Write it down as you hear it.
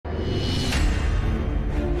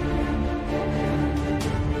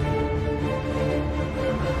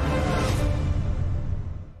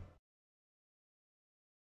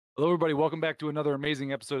Hello, everybody. Welcome back to another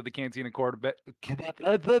amazing episode of the Cantina Quarterback.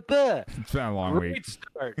 It's been a long Great week.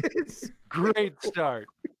 start. Great start.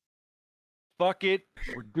 Fuck it.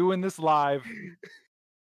 We're doing this live.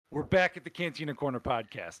 We're back at the Cantina Corner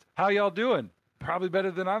podcast. How y'all doing? Probably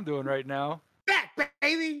better than I'm doing right now. Back,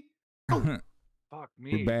 baby. Fuck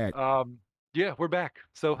me. We're back. Yeah, we're back.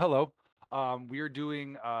 So hello. We are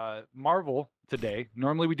doing Marvel today.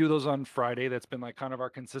 Normally we do those on Friday. That's been like kind of our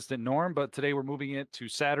consistent norm, but today we're moving it to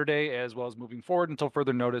Saturday as well as moving forward until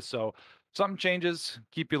further notice. So something changes.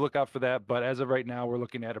 Keep your lookout for that. But as of right now, we're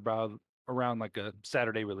looking at about around like a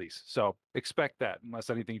Saturday release. So expect that. Unless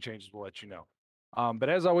anything changes, we'll let you know. But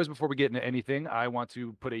as always, before we get into anything, I want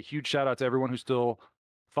to put a huge shout out to everyone who still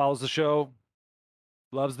follows the show,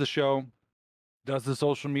 loves the show, does the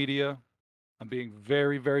social media. I'm being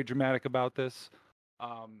very, very dramatic about this.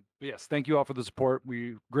 But yes, thank you all for the support.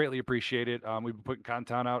 We greatly appreciate it. We've been putting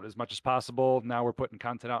content out as much as possible. Now we're putting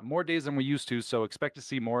content out more days than we used to, so expect to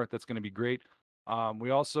see more. That's going to be great.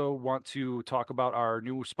 We also want to talk about our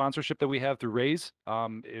new sponsorship that we have through Raise.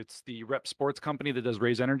 It's the Rep Sports company that does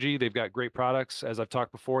Raise Energy. They've got great products, as I've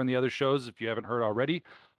talked before in the other shows, if you haven't heard already.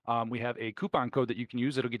 We have a coupon code that you can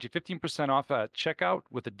use. It'll get you 15% off at checkout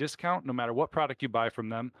with a discount, no matter what product you buy from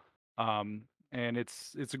them. And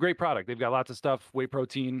it's a great product. They've got lots of stuff, whey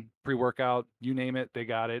protein, pre-workout, you name it, they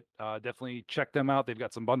got it. Definitely check them out. They've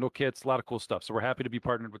got some bundle kits, a lot of cool stuff. So we're happy to be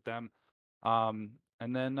partnered with them. And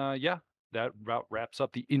then, yeah, that wraps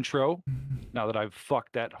up the intro. Now that I've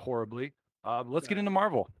fucked that horribly, let's get into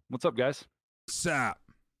Marvel. What's up, guys? Sup?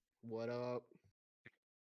 What up?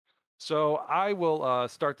 So I will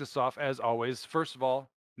start this off as always. First of all,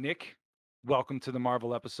 Nick, welcome to the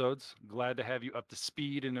Marvel episodes. Glad to have you up to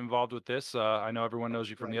speed and involved with this. I know everyone knows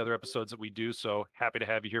you from the other episodes that we do, so happy to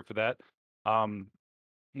have you here for that.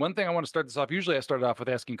 One thing I want to start this off, usually I started off with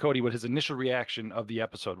asking Cody what his initial reaction of the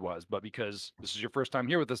episode was, but because this is your first time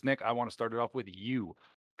here with us, Nick, I want to start it off with you,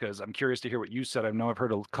 because I'm curious to hear what you said. I know I've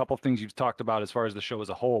heard a couple things you've talked about as far as the show as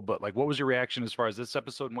a whole, but like, what was your reaction as far as this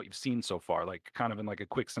episode and what you've seen so far? Like, kind of in like a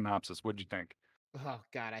quick synopsis, what did you think? Oh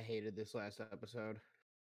God, I hated this last episode.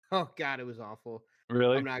 Oh God, it was awful.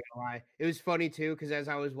 Really? I'm not gonna lie. It was funny too, because as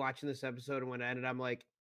I was watching this episode and when it ended, I'm like,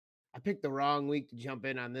 I picked the wrong week to jump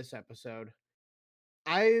in on this episode.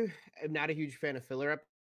 I am not a huge fan of filler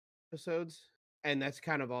episodes, and that's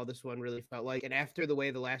kind of all this one really felt like. And after the way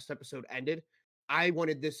the last episode ended, I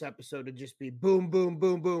wanted this episode to just be boom, boom,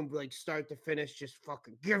 boom, boom, like start to finish, just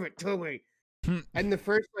fucking give it to me. And the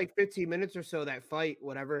first like 15 minutes or so, that fight,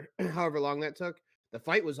 whatever, however long that took, the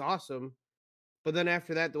fight was awesome. But then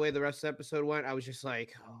after that, the way the rest of the episode went, I was just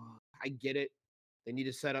like, oh, I get it. They need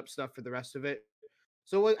to set up stuff for the rest of it.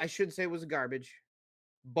 So I should say it was garbage.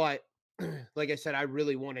 But like I said, I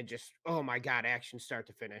really wanted just, oh my God, action start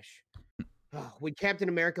to finish. Oh, when Captain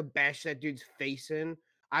America bashed that dude's face in,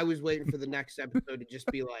 I was waiting for the next episode to just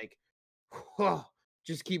be like, oh,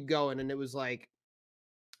 just keep going. And it was like,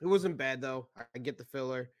 it wasn't bad though. I get the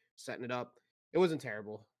filler, setting it up. It wasn't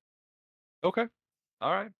terrible. Okay.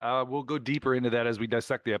 All right. We'll go deeper into that as we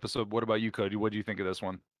dissect the episode. What about you, Cody? What do you think of this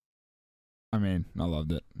one? I mean, I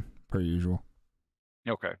loved it, per usual.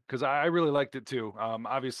 Okay, because I really liked it too.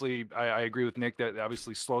 Obviously, I agree with Nick that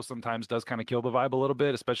obviously slow sometimes does kind of kill the vibe a little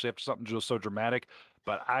bit, especially after something just so dramatic.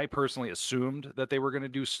 But I personally assumed that they were going to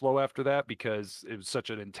do slow after that because it was such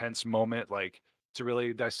an intense moment, like to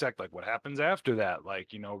really dissect like what happens after that,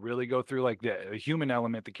 like, you know, really go through like the human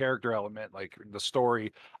element, the character element, like the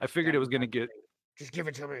story. I figured it was going to get. Just give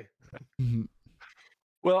it to me.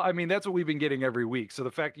 Well, I mean, that's what we've been getting every week. So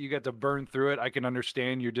the fact that you get to burn through it, I can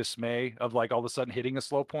understand your dismay of like all of a sudden hitting a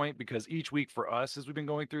slow point, because each week for us as we've been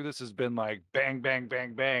going through this has been like bang, bang,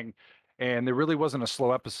 bang, bang. And there really wasn't a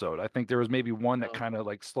slow episode. I think there was maybe one that kind of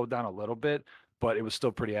like slowed down a little bit, but it was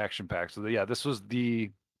still pretty action packed. So yeah, this was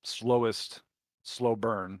the slowest slow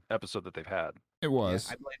burn episode that they've had. It was.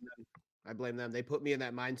 Yeah, I blame them. They put me in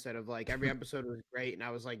that mindset of like every episode was great, and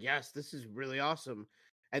I was like, yes, this is really awesome.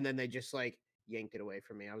 And then they just like yanked it away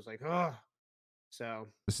from me. I was like, oh. So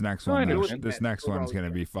This next Oh, I one, know. this next one's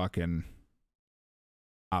gonna be fucking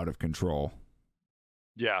out of control.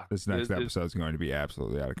 Yeah. This next episode's going to be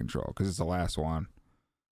absolutely out of control because it's the last one.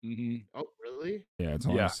 Oh, really? Yeah, it's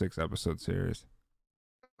only a 6-episode series.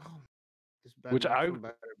 Oh, this better be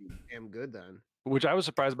damn good then. Which I was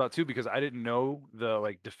surprised about too, because I didn't know the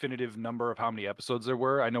like definitive number of how many episodes there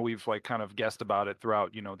were. I know we've like kind of guessed about it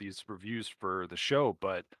throughout, you know, these reviews for the show,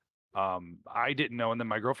 but I didn't know. And then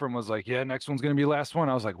my girlfriend was like, yeah, next one's gonna be the last one.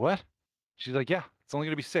 I was like, what? She's like, yeah, it's only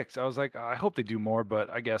gonna be 6. I was like, I hope they do more, but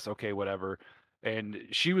I guess okay, whatever. and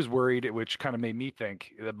she was worried, which kind of made me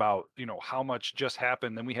think about, how much just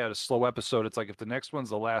happened. Then we had a slow episode. It's like, if the next one's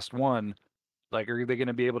the last one, like, are they going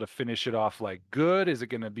to be able to finish it off like good? Is it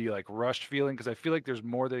going to be like rushed feeling? Because I feel like there's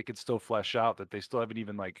more they could still flesh out that they still haven't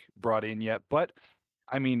even like brought in yet. But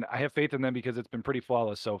I mean, I have faith in them because it's been pretty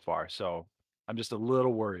flawless so far. So I'm just a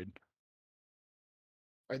little worried.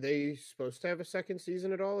 Are they supposed to have a second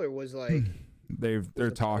season at all, or was like They're the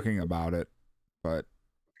talking about it, but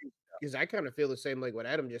because I kind of feel the same like what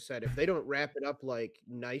Adam just said. If they don't wrap it up like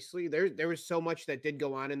nicely, there was so much that did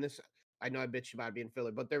go on in this. I know I bitched about it being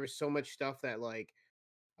filler, but there was so much stuff that like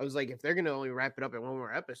I was like, if they're gonna only wrap it up in one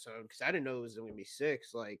more episode, because I didn't know it was gonna be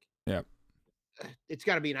six, like yeah, it's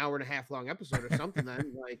got to be an hour and a half long episode or something.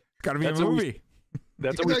 Then like gotta be a That's what we- movie.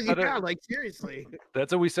 That's what we said. yeah, like seriously.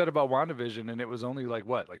 That's what we said about WandaVision, and it was only like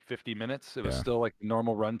what, like 50 minutes. It was Yeah. still like the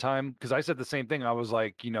normal runtime. Because I said the same thing. I was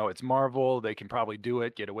like, it's Marvel. They can probably do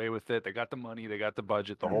it, get away with it. They got the money, they got the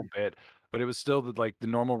budget, the whole bit. But it was still like the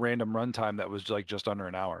normal random runtime that was like just under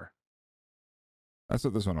an hour. That's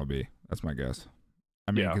what this one will be. That's my guess.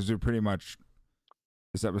 I mean, Yeah. because we're pretty much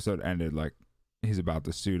this episode ended like he's about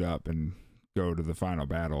to suit up and go to the final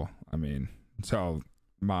battle. I mean, so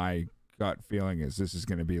my gut feeling is this is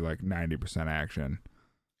going to be like 90% action,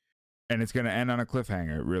 and it's going to end on a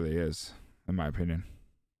cliffhanger. It really is, in my opinion.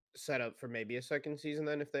 Set up for maybe a second season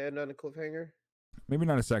then if they had done a cliffhanger. Maybe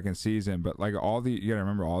not a second season, but like you gotta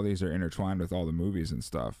remember all these are intertwined with all the movies and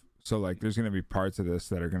stuff. So like there's gonna be parts of this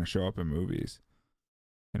that are gonna show up in movies.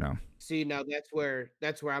 See, now that's where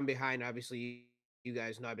I'm behind. Obviously, you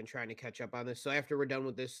guys know I've been trying to catch up on this. So after we're done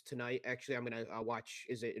with this tonight, actually, I'm gonna watch.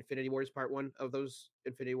 Is it Infinity Wars Part 1 of those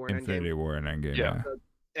Infinity War and Infinity Endgame? War and Endgame. Yeah.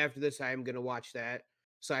 Yeah. After this, I am gonna watch that.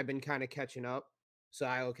 So I've been kind of catching up. So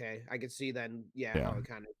I could see then, Yeah. how it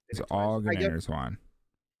kind of. It's all gonna intertwine.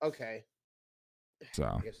 Okay. So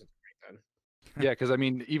I guess it's great then. Yeah, because I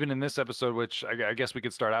mean, even in this episode, which I guess we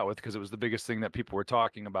could start out with, because it was the biggest thing that people were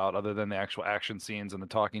talking about, other than the actual action scenes and the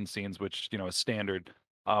talking scenes, which is standard,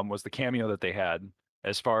 was the cameo that they had,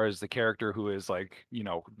 as far as the character who is like,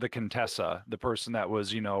 the Contessa, the person that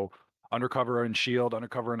was, undercover in Shield,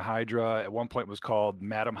 undercover in Hydra. At one point was called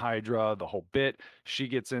Madam Hydra. The whole bit. She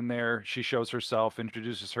gets in there. She shows herself,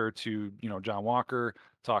 introduces her to John Walker,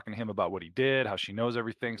 talking to him about what he did, how she knows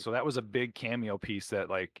everything. So that was a big cameo piece that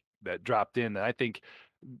dropped in. And I think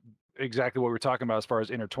exactly what we're talking about as far as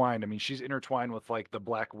intertwined. I mean, she's intertwined with like the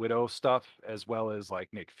Black Widow stuff as well as like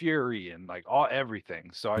Nick Fury and like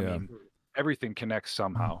everything. So I mean, everything connects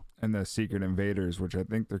somehow. And the Secret Invaders, which I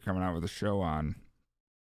think they're coming out with a show on.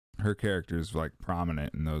 Her character is like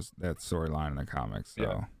prominent in that storyline in the comics. So.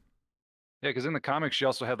 Yeah, because in the comics she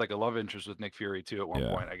also had like a love interest with Nick Fury too at one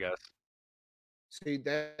point, I guess. See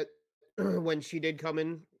that when she did come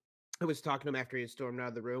in, I was talking to him after he had stormed out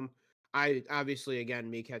of the room. I obviously,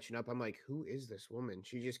 again, me catching up, I'm like, who is this woman?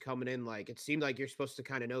 She's just coming in like it seemed like you're supposed to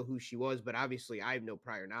kind of know who she was, but obviously I have no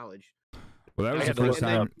prior knowledge. Well, that was the first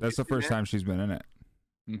time. That's the first time she's been in it.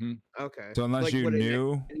 Mm-hmm. Okay. So unless you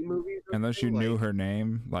knew, unless you knew her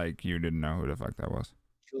name, like you didn't know who the fuck that was.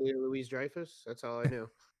 Julia Louis-Dreyfus. That's all I knew.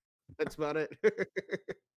 That's about it.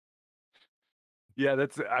 Yeah,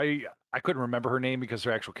 I couldn't remember her name because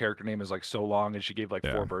her actual character name is like so long, and she gave like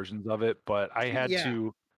 4 versions of it. But I had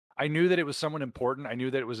to. I knew that it was someone important. I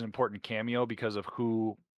knew that it was an important cameo because of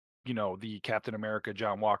who the Captain America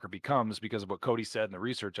John Walker becomes, because of what Cody said and the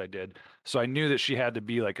research I did. So I knew that she had to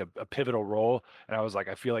be like a pivotal role. And I was like,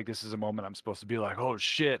 I feel like this is a moment I'm supposed to be like, oh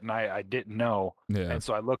shit. And I didn't know. Yeah. And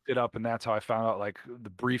so I looked it up, and that's how I found out like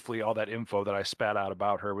briefly all that info that I spat out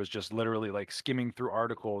about her was just literally like skimming through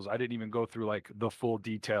articles. I didn't even go through like the full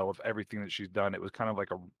detail of everything that she's done. It was kind of like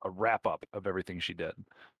a wrap up of everything she did.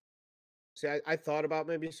 See, I thought about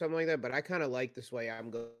maybe something like that, but I kind of like this way I'm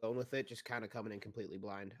going with it, just kind of coming in completely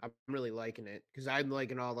blind. I'm really liking it because I'm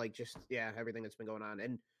liking all like just everything that's been going on,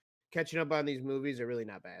 and catching up on these movies are really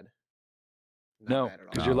not bad. No,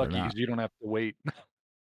 because you're lucky because you don't have to wait.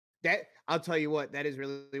 That I'll tell you what, that is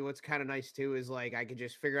really what's kind of nice too. Is like I could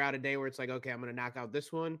just figure out a day where it's like, okay, I'm gonna knock out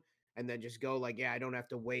this one, and then just go like, I don't have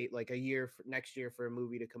to wait like a year next year for a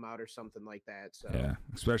movie to come out or something like that. So yeah,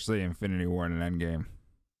 especially Infinity War and Endgame.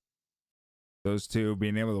 Those two,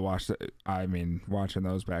 being able to watch watching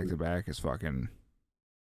those back to back is fucking.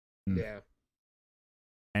 Yeah.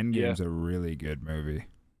 Endgame's a really good movie.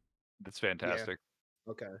 It's fantastic.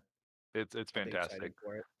 Yeah. Okay. It's fantastic.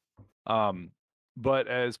 But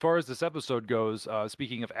as far as this episode goes,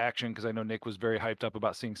 speaking of action, because I know Nick was very hyped up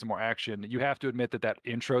about seeing some more action, you have to admit that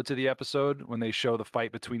intro to the episode, when they show the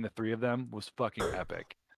fight between the 3 of them, was fucking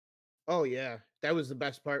epic. Oh yeah, that was the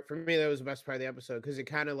best part for me. That was the best part of the episode because it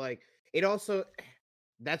kind of like it also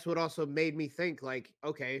that's what also made me think like,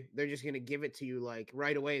 okay, they're just gonna give it to you like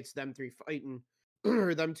right away. It's them three fighting,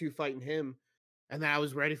 or them two fighting him, and then I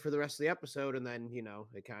was ready for the rest of the episode, and then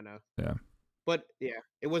it kind of Yeah. But yeah,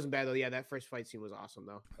 it wasn't bad though. Yeah, that first fight scene was awesome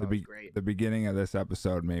though. That was great. The beginning of this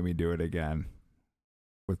episode made me do it again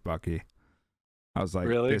with Bucky. I was like,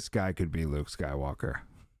 Really? this guy could be Luke Skywalker.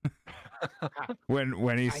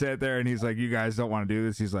 when he sat there and he's like, you guys don't want to do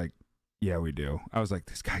this, he's like, yeah, we do. I was like,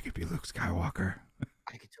 this guy could be Luke Skywalker.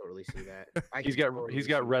 I could totally see that. He's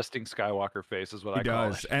got resting Skywalker face is what I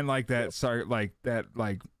call it. And like that, sorry, like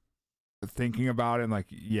thinking about it, and like,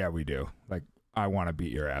 yeah, we do. Like, I want to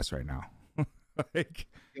beat your ass right now. Like,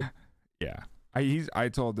 yeah. I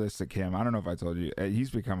told this to Kim. I don't know if I told you.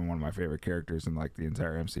 He's becoming one of my favorite characters in like the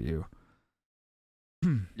entire MCU.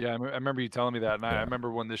 Yeah, I remember you telling me that, and I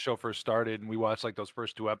remember when this show first started, and we watched like those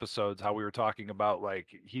first 2 episodes, how we were talking about like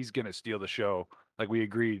he's gonna steal the show. Like we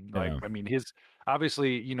agreed. Like I mean, his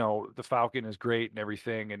obviously, the Falcon is great and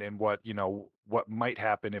everything, and what what might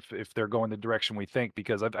happen if they're going the direction we think.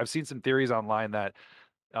 Because I've seen some theories online that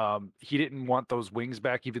he didn't want those wings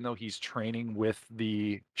back, even though he's training with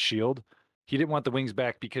the Shield. He didn't want the wings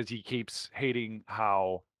back because he keeps hating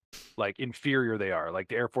how like inferior they are. Like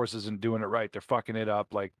the Air Force isn't doing it right. They're fucking it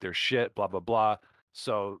up. Like they're shit, blah, blah, blah.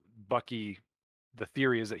 So Bucky, the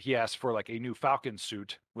theory is that he asked for like a new Falcon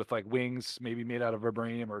suit with like wings, maybe made out of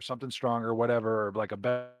vibranium or something stronger, whatever, or like a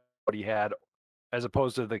better what he had, as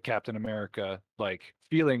opposed to the Captain America like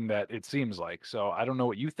feeling that it seems like. So I don't know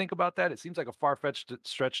what you think about that. It seems like a far-fetched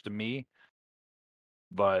stretch to me,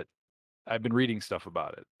 but I've been reading stuff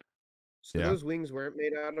about it. So those wings weren't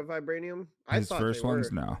made out of vibranium? His first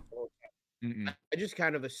ones, no. I just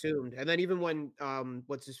kind of assumed. And then even when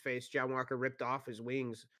what's his face, John Walker ripped off his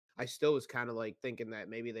wings, I still was kind of like thinking that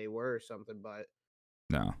maybe they were or something, but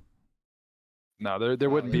no,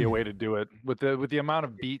 there wouldn't be a way to do it with the amount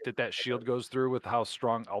of beat that shield goes through, with how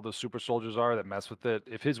strong all the super soldiers are that mess with it.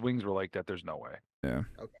 If his wings were like that, there's no way. Yeah.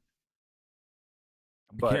 Okay.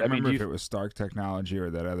 But I can't remember if it was Stark Technology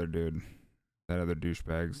or that other dude, that other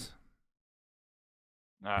douchebags.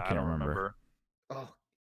 I don't remember. Oh,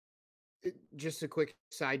 just a quick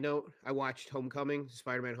side note. I watched Homecoming,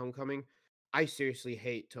 Spider-Man Homecoming. I seriously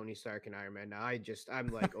hate Tony Stark and Iron Man now. I'm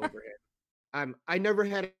like over him. I never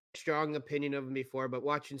had a strong opinion of him before, but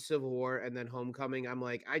watching Civil War and then Homecoming, I'm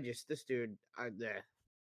like, this dude,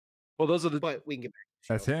 Well, those are the. But we can get back to the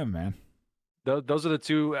show. That's him, man. Those are the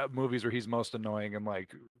 2 movies where he's most annoying and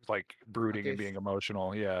like brooding and being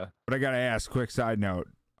emotional. Yeah. But I gotta ask, quick side note: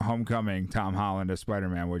 Homecoming, Tom Holland as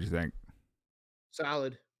Spider-Man. What'd you think?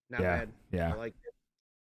 Solid, not bad. Yeah, I liked it.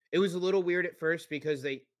 It was a little weird at first because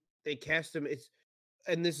they cast him.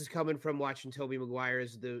 And this is coming from watching Tobey Maguire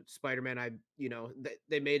as the Spider-Man.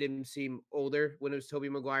 They made him seem older when it was Tobey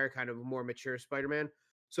Maguire, kind of a more mature Spider-Man.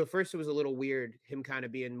 So first it was a little weird, him kind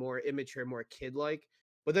of being more immature, more kid-like.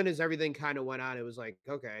 But then as everything kind of went on, it was like,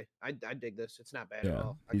 okay, I dig this. It's not bad at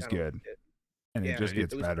all. He's good. And it just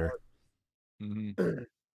gets better. Mm-hmm.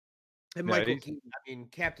 And Michael Keaton, I mean,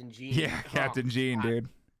 Captain Jean. Yeah, Captain Jean, dude.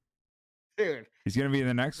 Dude. He's going to be in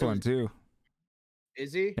the next one, too.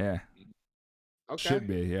 Is he? Yeah. Okay. Should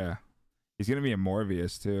be, yeah. He's going to be in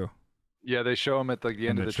Morbius, too. Yeah, they show him at the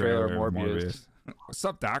end of the trailer of Morbius. What's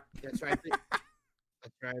up, Doc? That's right.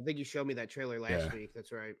 That's right. I think you showed me that trailer last week.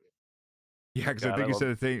 That's right. Yeah, because I think you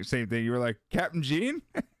said the same thing. You were like, Captain Jean?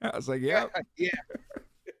 I was like, yeah. Yeah.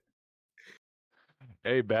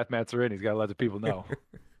 Hey, Bath mats are in. He's got to let the people know.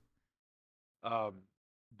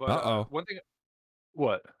 But one thing.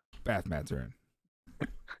 What? Bath mats are in.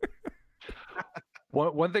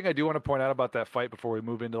 One thing I do want to point out about that fight before we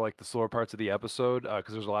move into like the slower parts of the episode,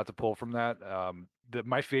 because there's a lot to pull from that.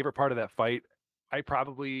 My favorite part of that fight, I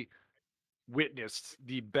probably witnessed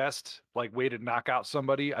the best like way to knock out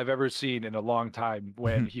somebody I've ever seen in a long time,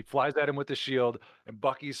 when he flies at him with the shield and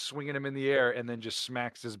Bucky's swinging him in the air and then just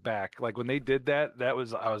smacks his back. Like when they did that, I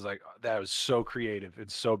was like, that was so creative.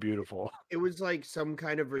 It's so beautiful. It was like some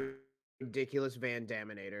kind of ridiculous Van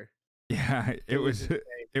Daminator. Yeah, it was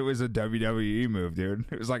a WWE move, dude.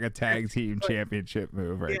 It was like a tag team championship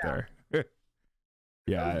move right there.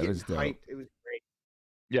 Yeah, it was dope. Hyped. It was great.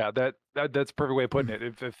 Yeah, that's a perfect way of putting it.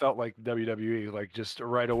 It felt like WWE. Like just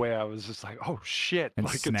right away, I was just like, "Oh shit!" And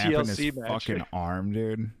like snapping a TLC his match. fucking arm,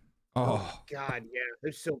 dude. Oh God, yeah,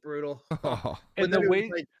 it's so brutal. Oh. And the way,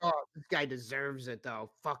 like, this guy deserves it though.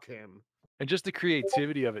 Fuck him. and just the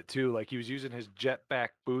creativity of it too. Like he was using his jetpack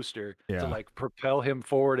booster to Yeah. like propel him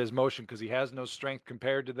forward as motion because he has no strength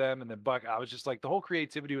compared to them. And then I was just like the whole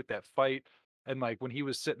creativity with that fight, and like when he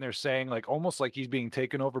was sitting there saying like almost like he's being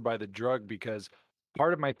taken over by the drug, because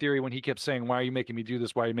part of my theory when he kept saying, "Why are you making me do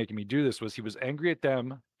this? Why are you making me do this?" was he was angry at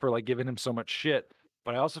them for like giving him so much shit.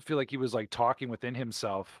 But I also feel like he was like talking within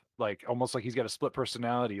himself, like almost like he's got a split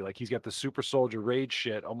personality. Like he's got the super soldier rage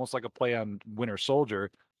shit, almost like a play on Winter Soldier.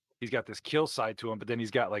 He's got this kill side to him, but then he's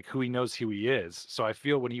got like who he knows who he is. So I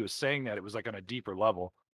feel when he was saying that, it was like on a deeper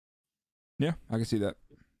level. Yeah, I can see that.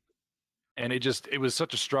 And it was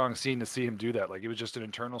such a strong scene to see him do that. Like it was just an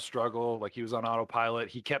internal struggle. Like he was on autopilot.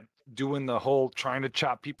 He kept doing the whole trying to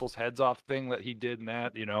chop people's heads off thing that he did in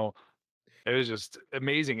that, you know. It was just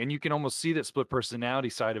amazing. And you can almost see that split personality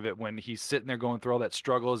side of it when he's sitting there going through all that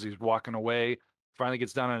struggle as he's walking away, finally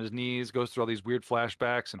gets down on his knees, goes through all these weird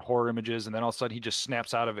flashbacks and horror images, and then all of a sudden he just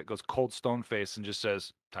snaps out of it, goes cold stone face, and just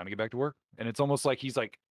says, "Time to get back to work." And it's almost like he's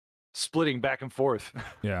like splitting back and forth.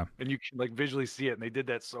 Yeah. And you can like visually see it, and they did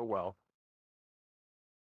that so well.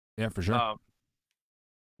 Yeah, for sure.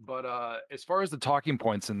 But as far as the talking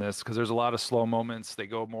points in this, because there's a lot of slow moments, they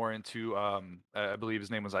go more into I believe his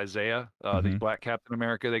name was Isaiah, the Black Captain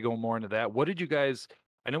America. They go more into that. What did you guys?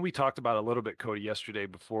 I know we talked about it a little bit, Cody, yesterday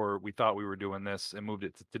before we thought we were doing this and moved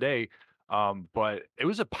it to today. But it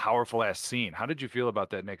was a powerful ass scene. How did you feel about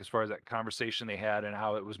that, Nick? As far as that conversation they had and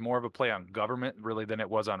how it was more of a play on government really than it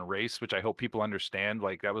was on race, which I hope people understand.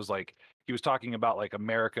 Like that was like he was talking about like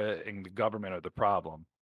America and the government are the problem.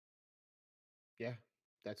 Yeah,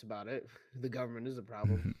 that's about it. The government is a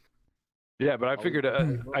problem. Yeah, but I Always figured, been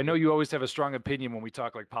I voted. know you always have a strong opinion when we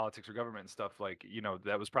talk like politics or government and stuff. Like, you know,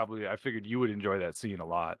 that was probably, I figured you would enjoy that scene a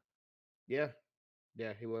lot. Yeah,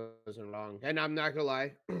 yeah, he wasn't wrong. And I'm not gonna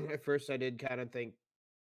lie, at first I did kind of think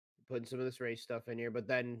putting some of this race stuff in here, but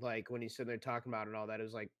then like when he's sitting there talking about it and all that, it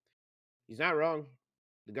was like he's not wrong.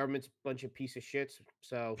 The government's a bunch of piece of shits.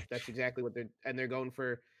 So that's exactly what they're going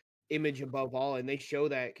for image above all. And they show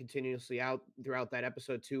that continuously out throughout that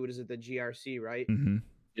episode too. What is it, the GRC, right?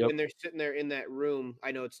 Yep. When they're sitting there in that room,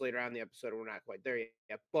 I know it's later on in the episode and we're not quite there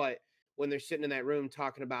yet, but when they're sitting in that room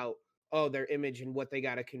talking about their image and what they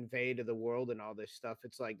got to convey to the world and all this stuff,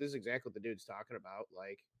 it's like this is exactly what the dude's talking about.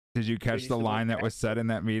 Like, Did you catch the line that was said in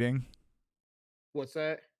that meeting? What's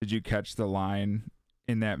that? Did you catch the line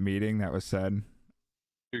in that meeting that was said?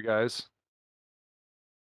 You guys,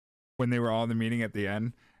 when they were all in the meeting at the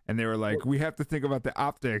end, and they were like, "We have to think about the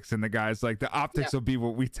optics," and the guy's like, "The optics will be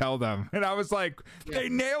what we tell them," and I was like, "They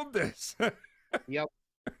nailed this." Yep.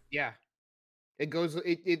 Yeah.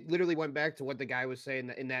 It literally went back to what the guy was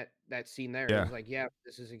saying in that scene there. Yeah. It was like, yeah,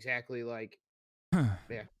 this is exactly like,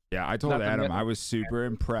 yeah. Yeah, I told Adam I was super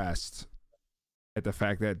impressed at the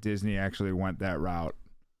fact that Disney actually went that route,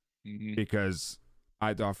 because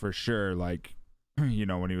I thought for sure, like, you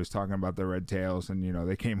know, when he was talking about the red tails and, you know,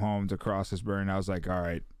 they came home to cross his burn, I was like, all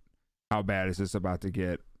right, how bad is this about to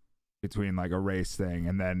get between like a race thing?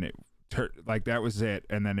 And then it like that was it,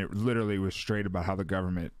 and then it literally was straight about how the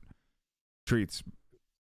government treats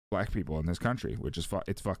black people in this country, which is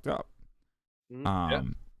it's fucked up.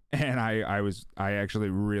 And I actually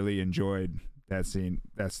really enjoyed that scene,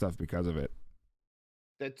 that stuff, because of it.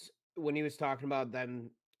 That's when he was talking about them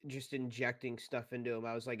just injecting stuff into him.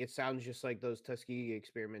 I was like, it sounds just like those Tuskegee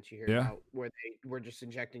experiments you hear about, where they were just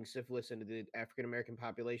injecting syphilis into the African American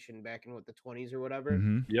population back in the 20s or whatever.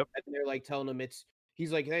 Yep. And they're like telling him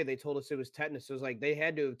he's like, hey, they told us it was tetanus. So it was like they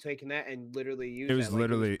had to have taken that and literally used it. Was that.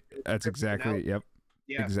 literally that's exactly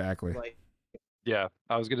Yeah, exactly. Like, yeah,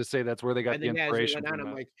 I was gonna say that's where they got the inspiration from.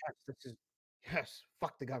 I'm like, yes,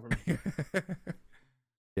 fuck the government.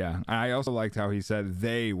 Yeah, I also liked how he said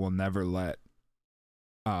they will never let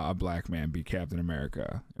a black man be Captain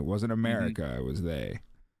America. It wasn't America, it was they.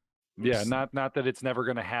 Yeah, not that it's never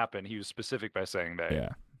going to happen. He was specific by saying that. Yeah,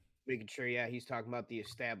 making sure. Yeah, he's talking about the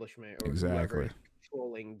establishment or exactly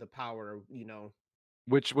controlling the power. You know,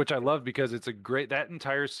 which I love, because it's that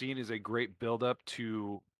entire scene is a great build up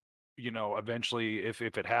to, you know, eventually if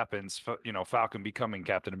it happens, you know, Falcon becoming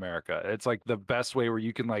Captain America. It's like the best way where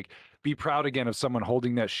you can like be proud again of someone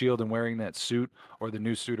holding that shield and wearing that suit or the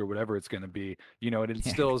new suit or whatever it's going to be, you know. It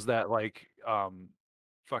instills that like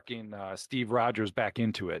fucking Steve Rogers back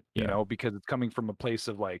into it, you know, because it's coming from a place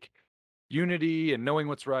of like unity and knowing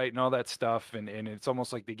what's right and all that stuff, and it's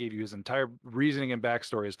almost like they gave you his entire reasoning and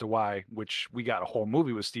backstory as to why, which we got a whole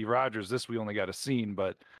movie with Steve Rogers. This we only got a scene,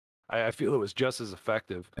 but I feel it was just as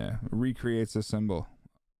effective. Yeah, recreates a symbol.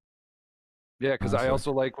 Yeah, because I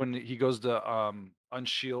also like when he goes to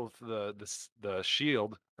unshield the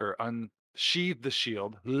shield, or unsheathe the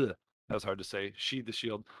shield. Ugh, that was hard to say. Sheathe the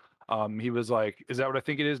shield. He was like, "Is that what I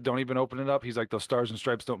think it is? Don't even open it up." He's like, "Those stars and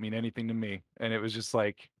stripes don't mean anything to me," and it was just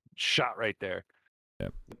like shot right there.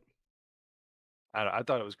 Yep. I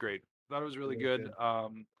thought it was great. I thought it was really good.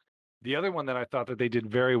 The other one that I thought that they did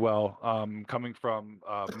very well, coming from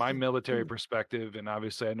my military perspective, and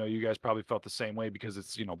obviously I know you guys probably felt the same way because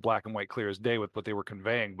it's, black and white, clear as day with what they were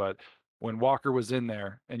conveying. But when Walker was in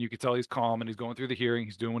there, and you could tell he's calm and he's going through the hearing,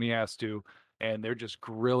 he's doing what he has to, and they're just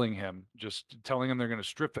grilling him, just telling him they're going to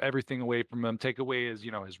strip everything away from him, take away his,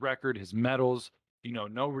 his record, his medals,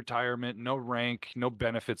 no retirement, no rank, no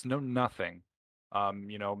benefits, no nothing.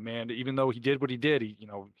 Man, even though he did what he did,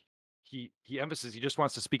 he emphasizes he just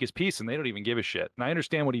wants to speak his piece and they don't even give a shit. And I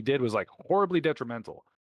understand what he did was like horribly detrimental,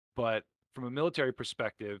 but from a military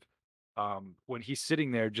perspective, when he's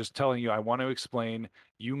sitting there just telling you, I want to explain,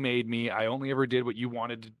 you made me, I only ever did what you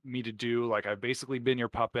wanted me to do. Like I've basically been your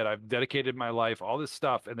puppet. I've dedicated my life, all this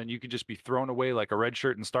stuff. And then you could just be thrown away like a red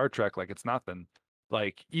shirt in Star Trek. Like it's nothing.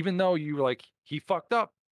 Like, even though you like, he fucked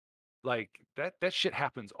up, like that shit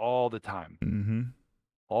happens all the time. Mm-hmm.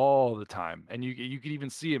 All the time. And you could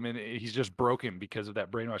even see him and he's just broken because of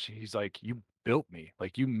that brainwashing. He's like, you built me,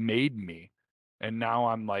 like you made me. And now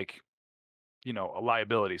I'm like, a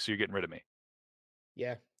liability. So you're getting rid of me.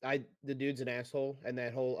 Yeah, the dude's an asshole, and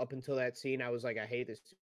that whole up until that scene, I was like, I hate this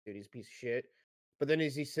dude. He's a piece of shit. But then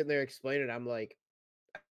as he's sitting there explaining, I'm like,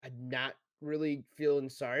 I'm not really feeling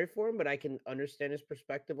sorry for him, but I can understand his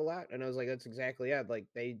perspective a lot. And I was like, that's exactly it. Like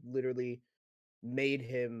they literally made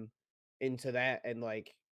him into that, and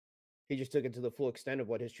like he just took it to the full extent of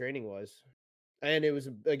what his training was. And it was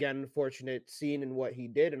again unfortunate scene and what he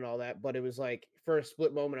did and all that, but it was like for a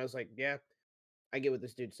split moment, I was like, yeah, I get what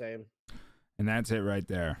this dude's saying. And that's it right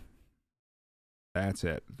there. That's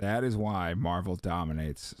it. That is why Marvel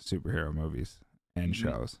dominates superhero movies and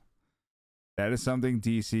shows. That is something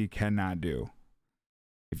DC cannot do.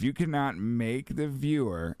 If you cannot make the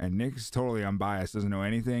viewer, and Nick's totally unbiased, doesn't know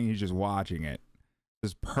anything, he's just watching it.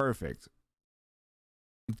 It's perfect.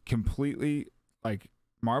 Completely, like,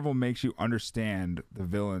 Marvel makes you understand the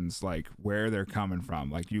villains, like, where they're coming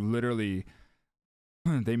from. Like, you literally,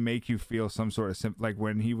 they make you feel some sort of, like,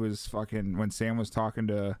 when when Sam was talking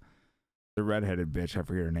to the redheaded bitch, I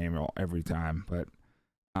forget her name every time, but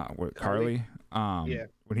Carly? Yeah.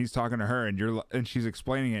 When he's talking to her and she's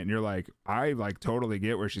explaining it and you're like, I like totally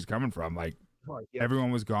get where she's coming from. Like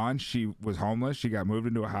everyone was gone. She was homeless. She got moved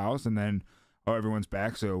into a house and then, everyone's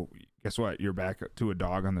back. So guess what? You're back to a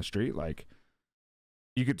dog on the street. Like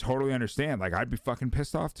you could totally understand. Like I'd be fucking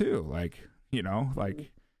pissed off too. Like,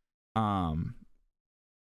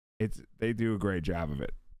 they do a great job of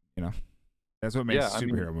it. That's what makes a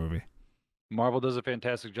superhero movie. Marvel does a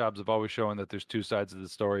fantastic job of always showing that there's two sides of the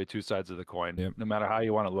story, two sides of the coin, no matter how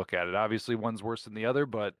you want to look at it. Obviously, one's worse than the other,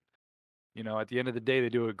 but, at the end of the day, they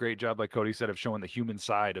do a great job, like Cody said, of showing the human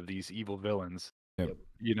side of these evil villains,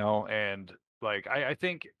 and like, I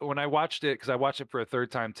think when I watched it, because I watched it for a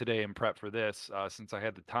third time today in prep for this, since I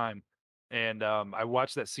had the time, and I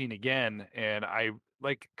watched that scene again, and I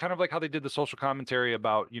like kind of like how they did the social commentary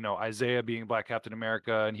about Isaiah being Black Captain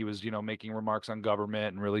America, and he was making remarks on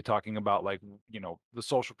government and really talking about like the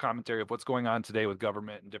social commentary of what's going on today with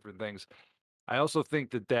government and different things. I also think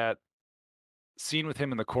that scene with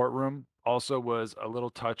him in the courtroom also was a little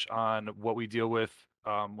touch on what we deal with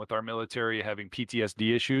our military having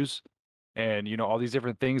PTSD issues and all these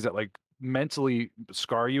different things that like mentally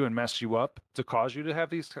scar you and mess you up to cause you to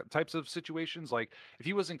have these types of situations. Like if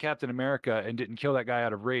he wasn't Captain America and didn't kill that guy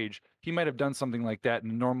out of rage, he might have done something like that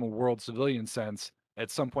in a normal world civilian sense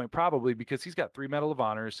at some point, probably because he's got 3 Medal of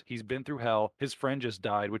Honors. He's been through hell. His friend just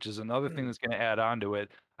died, which is another thing that's going to add on to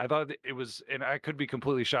it. I thought that it was, and I could be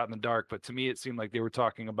completely shot in the dark, but to me, it seemed like they were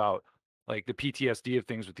talking about like the PTSD of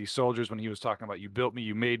things with these soldiers when he was talking about, you built me,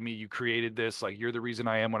 you made me, you created this, like you're the reason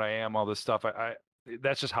I am what I am, all this stuff.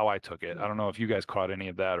 That's just how I took it. I don't know if you guys caught any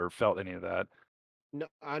of that or felt any of that. No,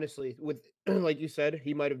 honestly, with like you said,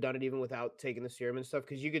 he might have done it even without taking the serum and stuff,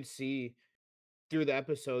 because you could see through the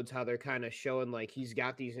episodes how they're kind of showing like he's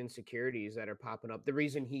got these insecurities that are popping up. The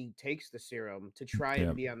reason he takes the serum to try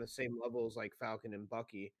and be on the same levels like Falcon and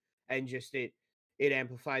Bucky, and just it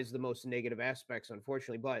amplifies the most negative aspects,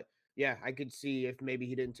 unfortunately. But yeah, I could see if maybe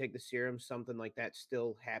he didn't take the serum, something like that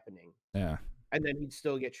still happening. Yeah. And then he'd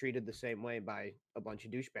still get treated the same way by a bunch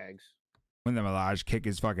of douchebags. When the Milage kick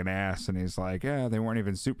his fucking ass and he's like, yeah, they weren't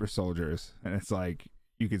even super soldiers. And it's like,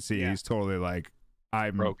 you could see he's totally like,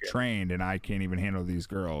 I'm trained and I can't even handle these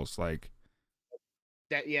girls. Like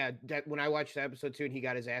that. Yeah. That when I watched the episode 2 and he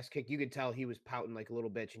got his ass kicked, you could tell he was pouting like a little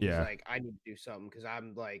bitch. And he's like, I need to do something because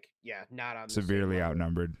I'm like, not on severely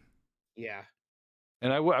outnumbered. Yeah.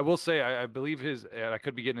 And I will say, I believe and I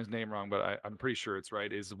could be getting his name wrong, but I'm pretty sure it's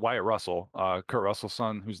right, is Wyatt Russell, Kurt Russell's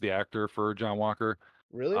son, who's the actor for John Walker.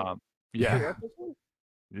 Really? Yeah.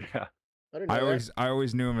 Yeah. I didn't know that. I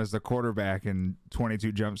always knew him as the quarterback in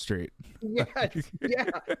 22 Jump Street. Yes, yeah,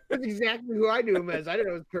 that's exactly who I knew him as. I didn't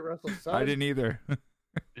know it was Kurt Russell's son. I didn't either.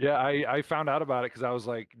 Yeah, I found out about it because I was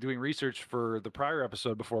like doing research for the prior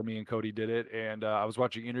episode before me and Cody did it, and I was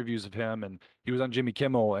watching interviews of him, and he was on Jimmy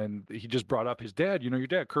Kimmel, and he just brought up his dad. You know, your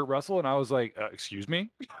dad, Kurt Russell, and I was like, excuse me,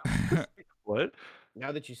 what?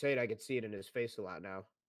 Now that you say it, I could see it in his face a lot now.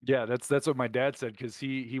 Yeah, that's what my dad said because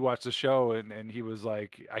he watched the show and he was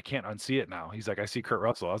like, I can't unsee it now. He's like, I see Kurt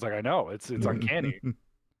Russell. I was like, I know, it's uncanny.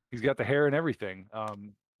 He's got the hair and everything.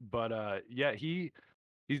 But yeah,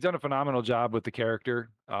 he's done a phenomenal job with the character.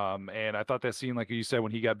 And I thought that scene, like you said,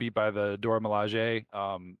 when he got beat by the Dora Milaje,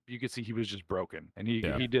 you could see he was just broken, and he's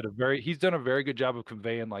done a very good job of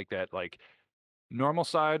conveying like that, like normal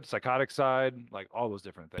side, psychotic side, like all those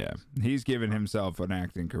different things. Yeah, he's given himself an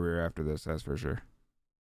acting career after this, that's for sure.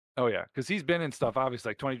 Oh yeah, because he's been in stuff obviously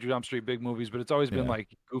like 22 Jump Street, big movies, but it's always been like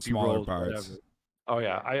goofy smaller roles, parts. whatever. Oh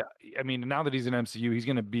yeah, I mean now that he's in MCU, he's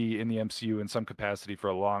going to be in the MCU in some capacity for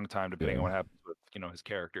a long time, depending on what happens with his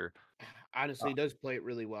character. Honestly, he does play it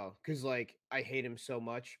really well because like I hate him so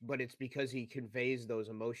much, but it's because he conveys those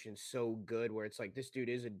emotions so good. Where it's like this dude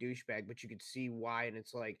is a douchebag, but you could see why, and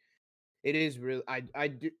it's like it is really. I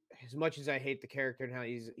do as much as I hate the character and how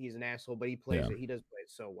he's an asshole, but he plays it. He does play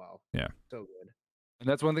it so well. Yeah, so good. And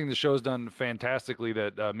that's one thing the show's done fantastically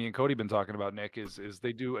that me and Cody been talking about, Nick, is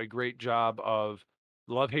they do a great job of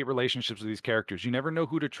love-hate relationships with these characters. You never know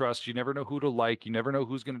who to trust. You never know who to like. You never know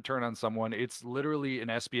who's going to turn on someone. It's literally an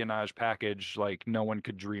espionage package like no one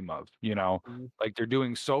could dream of, Like they're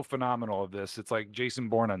doing so phenomenal of this. It's like Jason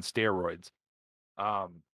Bourne on steroids.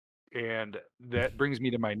 And that brings me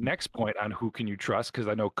to my next point on who can you trust, because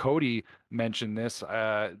I know Cody mentioned this.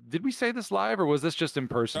 Did we say this live or was this just in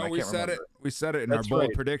person? No, we said it. We said it in our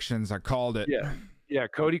bold predictions. I called it. Yeah,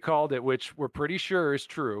 Cody called it, which we're pretty sure is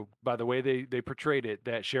true by the way they portrayed it,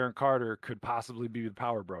 that Sharon Carter could possibly be the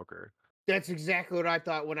power broker. That's exactly what I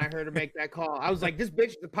thought when I heard her make that call. I was like, this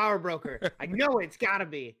bitch is the power broker. I know it's gotta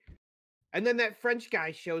be. And then that French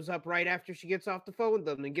guy shows up right after she gets off the phone with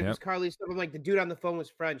them and gives Carly stuff. I'm like, the dude on the phone was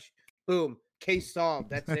French. Boom. Case solved.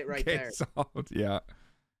 That's it right there. Case solved. Yeah.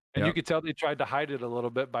 And you could tell they tried to hide it a little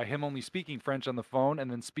bit by him only speaking French on the phone and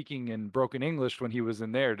then speaking in broken English when he was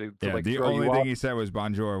in there. To like the only thing he said was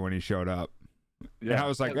bonjour when he showed up. Yeah. And I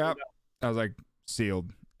was like,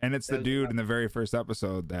 sealed. And it's the dude in the very first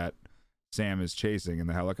episode that Sam is chasing in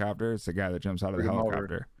the helicopter. It's the guy that jumps out of the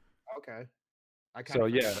helicopter. Okay.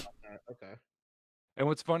 Okay. And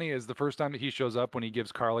what's funny is the first time that he shows up, when he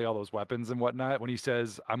gives Carly all those weapons and whatnot, when he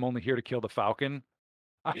says, I'm only here to kill the Falcon.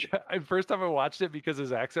 First time I watched it, because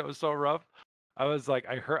his accent was so rough, I was like,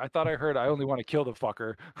 I thought I heard, I only want to kill the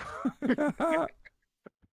fucker.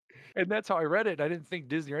 And that's how I read it. I didn't think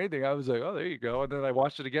Disney or anything. I was like, oh, there you go. And then I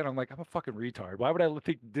watched it again. I'm like, I'm a fucking retard. Why would I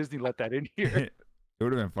think Disney let that in here? It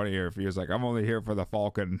would have been funnier if he was like, I'm only here for the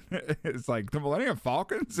Falcon. It's like the Millennium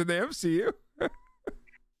Falcons in the MCU.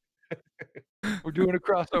 We're doing a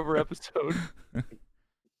crossover episode.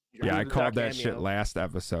 Yeah, I called that shit last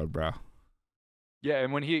episode, bro. Yeah,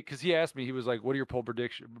 and because he asked me, he was like, what are your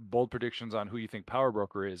bold predictions on who you think Power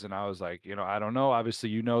Broker is? And I was like, I don't know.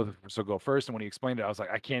 Obviously, so go first. And when he explained it, I was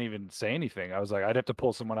like, I can't even say anything. I was like, I'd have to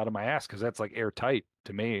pull someone out of my ass because that's like airtight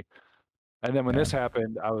to me. And then when this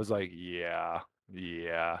happened, I was like, yeah.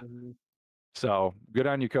 Mm-hmm. So good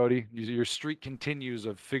on you, Cody. Your streak continues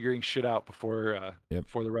of figuring shit out before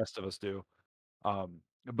the rest of us do.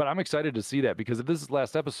 But I'm excited to see that, because if this is the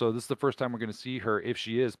last episode, this is the first time we're going to see her, if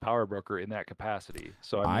she is Power Broker, in that capacity.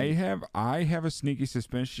 So I have a sneaky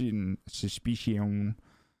suspicion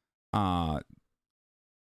that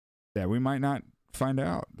we might not find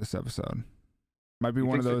out this episode. Might be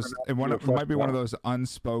one of those. It might be one of those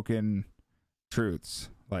unspoken truths.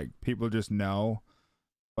 Like people just know,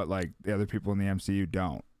 but like the other people in the MCU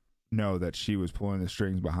don't know that she was pulling the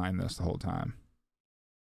strings behind this the whole time.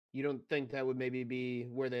 You don't think that would maybe be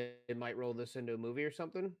where they might roll this into a movie or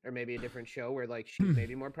something, or maybe a different show where like she's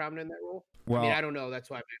maybe more prominent in that role? Well, I mean, I don't know. That's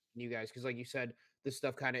why I'm asking you guys, because like you said, this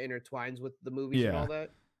stuff kind of intertwines with the movies and all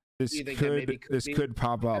that. This could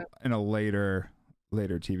pop up in a later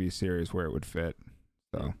TV series where it would fit.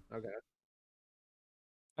 So okay.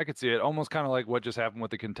 I could see it almost kind of like what just happened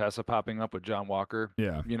with the Contessa popping up with John Walker.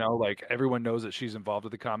 Yeah. Like everyone knows that she's involved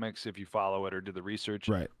with the comics if you follow it or do the research.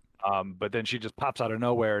 Right. But then she just pops out of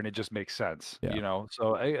nowhere and it just makes sense,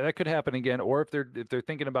 So that could happen again. Or if they're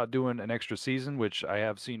thinking about doing an extra season, which I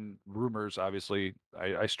have seen rumors, obviously,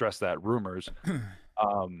 I stress that rumors,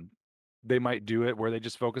 they might do it where they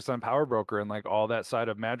just focus on Power Broker and like all that side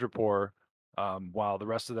of Madripoor while the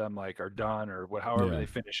rest of them like are done or however Yeah. they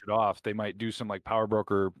finish it off. They might do some like Power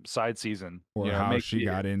Broker side season, Or you know, how make she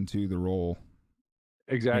got into the role.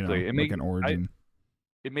 exactly. It Like may an origin.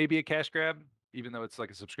 it may be a cash grab, even though it's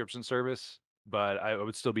like a subscription service, but I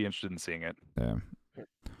would still be interested in seeing it. Yeah.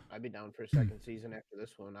 I'd be down for a second season after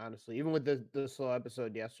this one, honestly. Even with the slow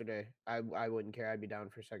episode yesterday, I wouldn't care. I'd be down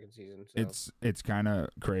for second season. So It's kind of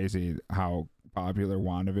crazy how popular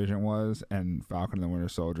WandaVision was, and Falcon and the Winter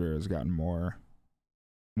Soldier has gotten more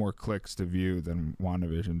clicks to view than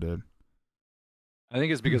WandaVision did. I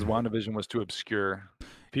think it's because WandaVision was too obscure.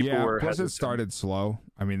 People yeah, were plus it hesitant. started slow.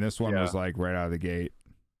 I mean, this one was like right out of the gate,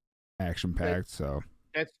 action packed. So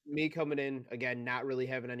that's me coming in again, not really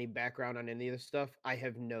having any background on any of this stuff. I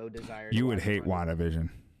have no desire. you would hate WandaVision.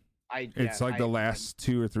 It's like the last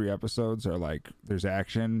 2 or 3 episodes are like there's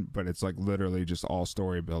action, but it's like literally just all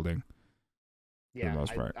story building. Yeah, for the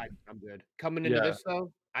most part. I'm good. Coming into this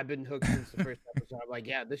though, I've been hooked since the first episode. I'm like,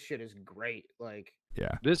 yeah, this shit is great. Like,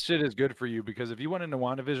 yeah, this shit is good for you because if you went into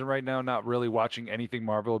WandaVision right now, not really watching anything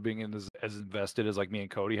Marvel, being in as invested as like me and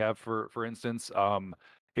Cody have, for instance,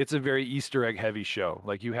 it's a very Easter egg heavy show.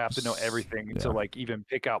 Like you have to know everything to like even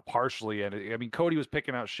pick out partially. And I mean, Cody was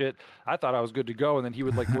picking out shit. I thought I was good to go, and then he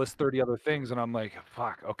would like list 30 other things, and I'm like,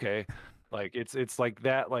 fuck, okay. Like it's like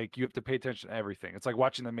that. Like you have to pay attention to everything. It's like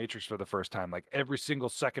watching The Matrix for the first time. Like every single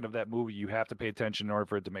second of that movie, you have to pay attention in order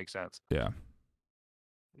for it to make sense. Yeah.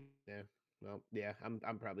 Yeah. Well, yeah,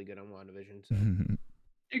 I'm probably good on WandaVision. So.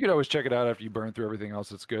 You could always check it out after you burn through everything else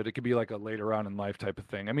that's good. It could be like a later on in life type of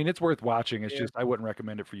thing. I mean, it's worth watching. It's just I wouldn't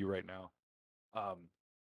recommend it for you right now.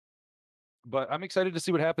 But I'm excited to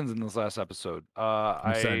see what happens in this last episode.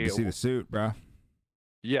 I'm excited to see the suit, bro.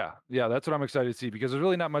 Yeah, that's what I'm excited to see because there's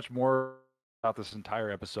really not much more about this entire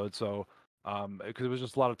episode. So, because it was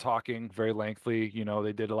just a lot of talking, very lengthy. You know,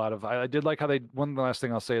 they did a lot of. I did like how they. One last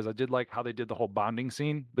thing I'll say is I did like how they did the whole bonding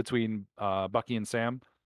scene between Bucky and Sam.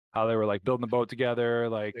 How they were like building the boat together,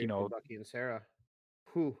 like you know, Bucky and Sarah.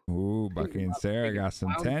 Whew. Ooh, Bucky and Sarah got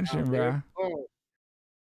some tension, bro. Oh.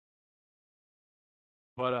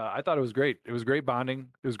 But I thought it was great. It was great bonding.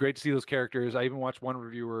 It was great to see those characters. I even watched one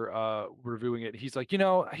reviewer reviewing it. He's like,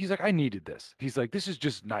 I needed this. He's like, this is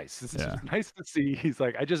just nice. This is just nice to see. He's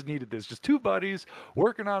like, I just needed this. Just 2 buddies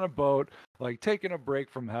working on a boat, like taking a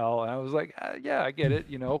break from hell. And I was like, yeah, I get it.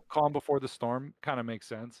 You know, calm before the storm kind of makes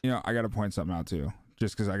sense. You know, I got to point something out too,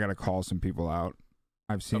 just because I got to call some people out.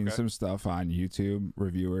 I've seen some stuff on YouTube,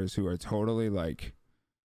 reviewers who are totally like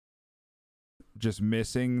just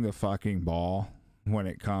missing the fucking ball when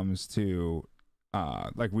it comes to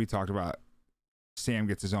like we talked about. Sam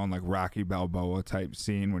gets his own like Rocky Balboa type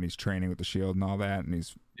scene when he's training with the shield and all that, and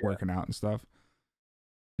he's working out and stuff.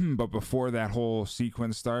 But before that whole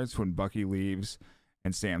sequence starts, when Bucky leaves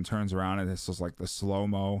and Sam turns around, and this is like the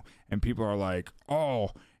slow-mo, and people are like,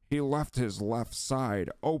 oh, he left his left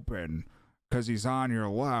side open because he's on your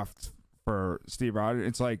left for Steve Rogers.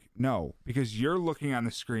 It's like, no, because you're looking on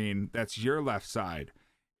the screen, that's your left side.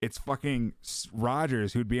 It's fucking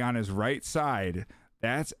Rogers who'd be on his right side.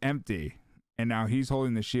 That's empty. And now he's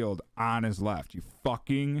holding the shield on his left. You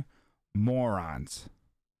fucking morons.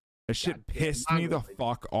 That shit pissed me the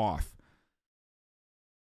fuck off.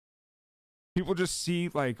 People just see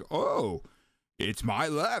like, oh, it's my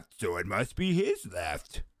left, so it must be his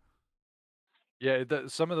left. Yeah,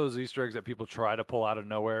 some of those Easter eggs that people try to pull out of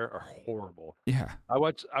nowhere are horrible. Yeah, I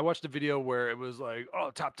watched a video where it was like, oh,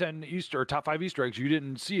 top 5 Easter eggs you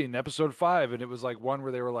didn't see in episode 5, and it was like one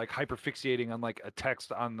where they were like hyperfixating on like a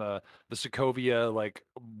text on the Sokovia like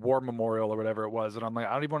war memorial or whatever it was, and I'm like,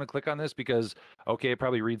 I don't even want to click on this because it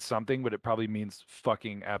probably reads something, but it probably means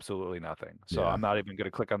fucking absolutely nothing. So I'm not even gonna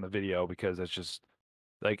click on the video because it's just.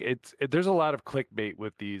 Like there's a lot of clickbait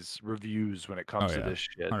with these reviews when it comes to this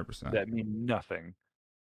shit 100%. that mean nothing.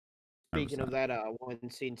 Speaking 100%. Of that, one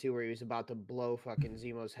scene too where he was about to blow fucking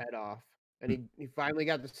Zemo's head off, and he finally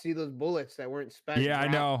got to see those bullets that weren't spent. Yeah, I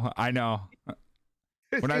know.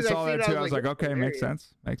 When I saw that too, I was like, okay, makes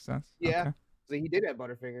sense. Yeah, okay. So he did have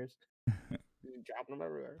butterfingers. Dropping them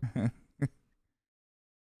everywhere.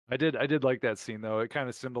 I did like that scene though. It kind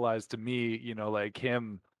of symbolized to me, like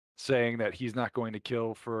him saying that he's not going to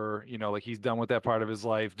kill for, like he's done with that part of his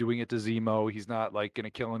life, doing it to Zemo. He's not like going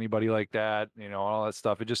to kill anybody like that, all that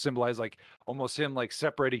stuff. It just symbolized like almost him like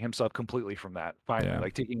separating himself completely from that, finally,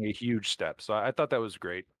 like taking a huge step. So I thought that was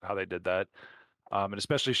great how they did that. And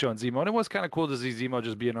especially showing Zemo. And it was kind of cool to see Zemo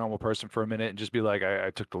just be a normal person for a minute and just be like,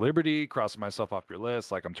 I took the liberty, crossing myself off your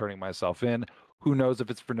list, like I'm turning myself in. Who knows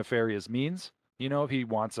if it's for nefarious means? If he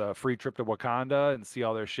wants a free trip to Wakanda and see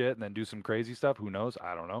all their shit and then do some crazy stuff, who knows?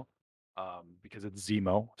 I don't know. because it's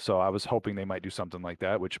Zemo. So I was hoping they might do something like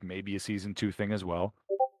that, which may be a season 2 thing as well.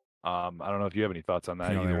 I don't know if you have any thoughts on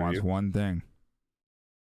that. He only either of wants you. one thing: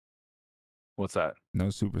 What's that? no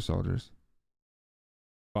super soldiers.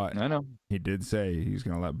 But I know. he did say he's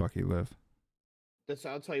gonna let Bucky live.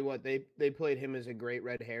 I'll tell you what, they played him as a great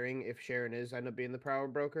red herring if Sharon is end up being the power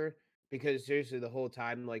broker. Because seriously, the whole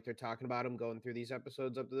time, like they're talking about him going through these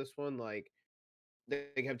episodes up to this one, like they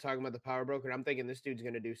kept talking about the power broker. And I'm thinking this dude's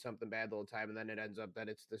gonna do something bad the whole time, and then it ends up that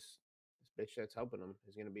it's this bitch that's helping him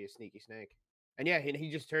is gonna be a sneaky snake. And yeah, he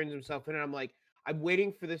just turns himself in, and I'm like, I'm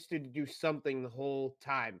waiting for this dude to do something the whole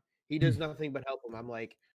time. He does nothing but help him. I'm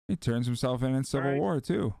like, He turns himself in Civil right. War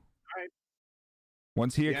too. Right.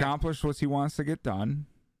 Once he Yeah. accomplished what he wants to get done,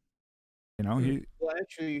 you know, he well,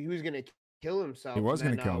 actually, he was gonna kill himself. was and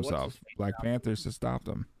going then, to kill what's himself. his face Black out. Panthers to stop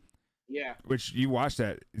them. Yeah, Which you watch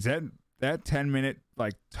that? Is that 10-minute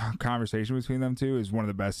like conversation between them two is one of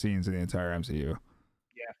the best scenes in the entire MCU.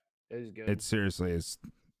 it was good. It seriously is.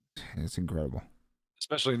 It's incredible.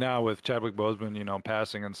 Especially now with Chadwick Boseman, you know,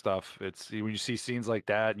 passing and stuff. It's when you see scenes like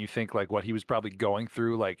that and you think like what he was probably going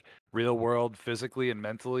through, like real world, physically and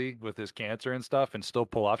mentally with his cancer and stuff, and still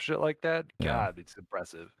pull off shit like that. Yeah. God, it's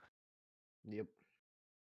impressive. Yep.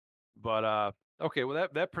 But okay, well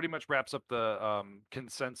that pretty much wraps up the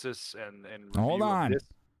consensus and Hold review of on. this.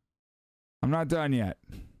 I'm not done yet.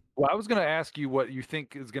 Well, I was going to ask you what you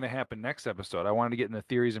think is going to happen next episode. I wanted to get into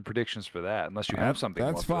theories and predictions for that, unless you have something.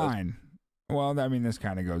 That's more for this. fine. Well, I mean, this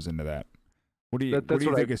kind of goes into that. What do you That's what do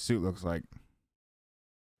you what think his suit looks like?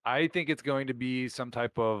 I think it's going to be some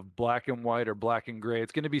type of black and white or black and gray.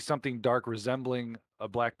 It's going to be something dark resembling a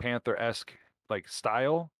Black Panther-esque like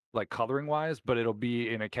style, like coloring wise, but it'll be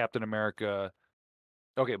in a Captain America.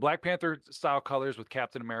 Okay, Black Panther style colors with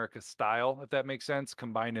Captain America style, if that makes sense,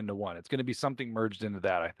 combined into one. It's going to be something merged into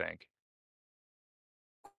that, I think.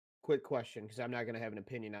 Quick question, because I'm not gonna have an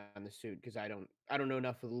opinion on the suit because I don't know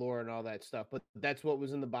enough of the lore and all that stuff. But that's what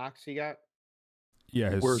was in the box he got.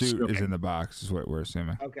 Yeah, his We're suit is assuming. in the box, is what we're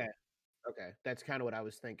assuming. Okay. Okay, that's kind of what I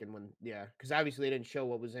was thinking when because obviously they didn't show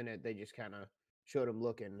what was in it. They just kind of showed him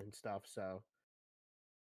looking and stuff. So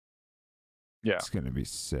Yeah. It's gonna be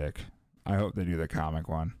sick. I hope they do the comic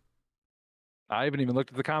one. I haven't even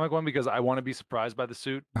looked at the comic one because I want to be surprised by the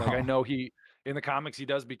suit. Like I Oh. know in the comics he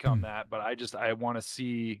does become that, but I want to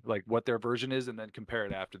see like what their version is and then compare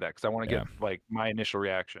it after that because I want to Yeah. get like my initial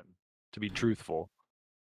reaction to be truthful.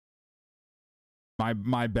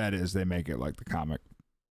 My bet is they make it like the comic.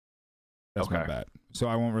 That's my Okay. bet. So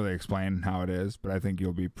I won't really explain how it is, but I think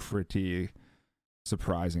you'll be pretty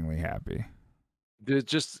surprisingly happy.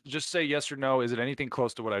 Just say yes or no. Is it anything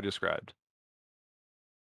close to what I described?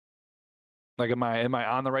 Like am I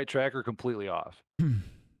on the right track or completely off?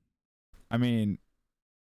 I mean,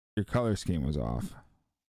 your color scheme was off.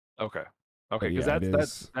 Okay. But Okay, because yeah, that's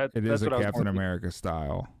it that's is a what I was Captain more- America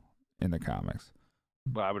style in the comics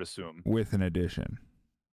Well, I would assume. with an addition.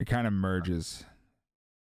 It kind of merges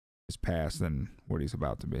his past and what he's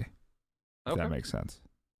about to be. If Okay. that makes sense.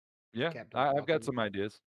 Yeah, Captain I've got Falcon. some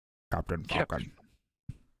ideas. Captain Falcon. Captain-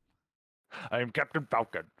 I am Captain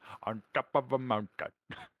Falcon on top of a mountain.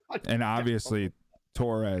 And obviously,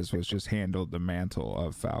 Torres was just handled the mantle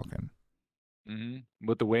of Falcon.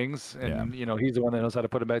 With the wings, and you know he's the one that knows how to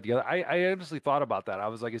put it back together. I honestly thought about that. I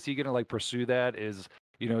was like, is he gonna like pursue that? Is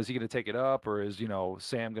he gonna take it up, or is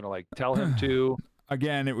Sam gonna like tell him to?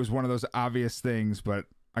 Again, it was one of those obvious things, but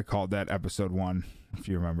I called that episode 1, if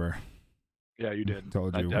you remember. Yeah, you did.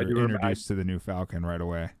 Told you I we do were remember- introduced to the new Falcon right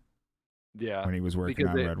away Yeah, when he was working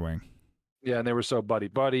because on they- Red Wing. yeah, and they were so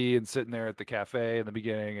buddy and sitting there at the cafe in the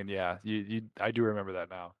beginning, and yeah, I do remember that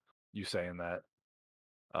now. You saying that.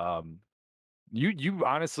 You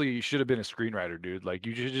honestly should have been a screenwriter, dude. Like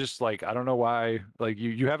you should just like I don't know why. Like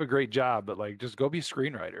you have a great job, but like just go be a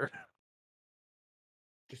screenwriter.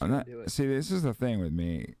 just I'm gonna not- do it. see, this is the thing with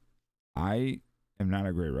me. I am not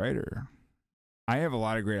a great writer. I have a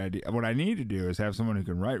lot of great ideas. What I need to do is have someone who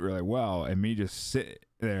can write really well, and me just sit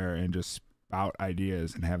there and just spout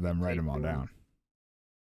ideas and have them write them all Take down.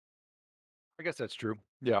 I guess that's true.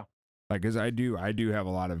 Yeah. Like, cause I do have a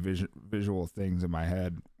lot of visual things in my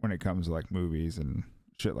head when it comes to like movies and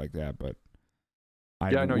shit like that. But I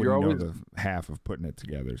Yeah, I know, wouldn't you're know always- the half of putting it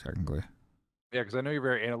together technically. Yeah, because I know you're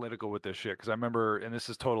very analytical with this shit. Because I remember, and this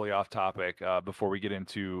is totally off topic. Before we get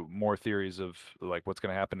into more theories of like what's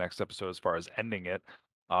going to happen next episode as far as ending it,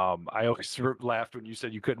 I always laughed when you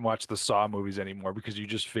said you couldn't watch the Saw movies anymore because you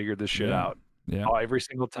just figured this shit Yeah. out Yeah. every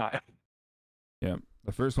single time. Yeah.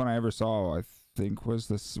 The first one I ever saw, I think was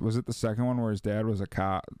it the second one where his dad was a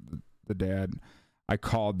cop? The dad, I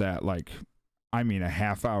called that like, I mean, a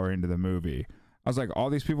half hour into the movie. I was like, all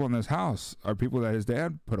these people in this house are people that his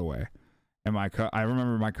dad put away. And I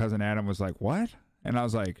remember my cousin Adam was like, what? And I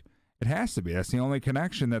was like, it has to be. That's the only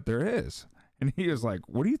connection that there is. And he was like,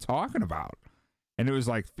 what are you talking about? And it was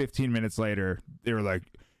like 15 minutes later, they were like,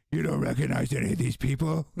 you don't recognize any of these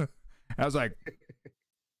people? I was like,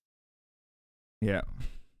 yeah.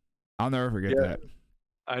 I'll never forget that.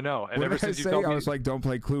 I know. And what ever did I since you say? told I me, was like, don't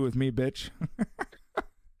play Clue with me, bitch.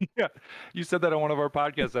 yeah, you said that on one of our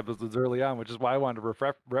podcast episodes early on, which is why I wanted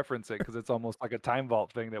to reference it, because it's almost like a time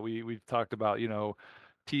vault thing that we've talked about, you know,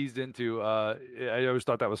 teased into. I always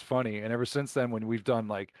thought that was funny, and ever since then, when we've done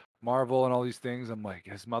like Marvel and all these things, I'm like,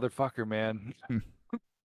 this motherfucker, man.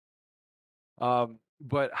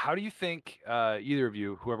 But how do you think, either of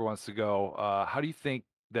you, whoever wants to go, how do you think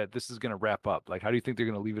that this is going to wrap up? Like, how do you think they're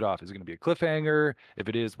going to leave it off? Is it going to be a cliffhanger? If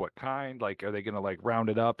it is, what kind? Like, are they going to like round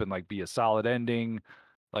it up and like be a solid ending?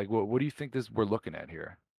 Like, what do you think we're looking at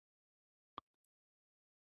here?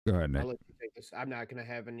 Go ahead, Nick. I'll let you take this. I'm not gonna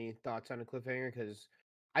have any thoughts on a cliffhanger because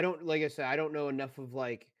I don't, like I said, I don't know enough of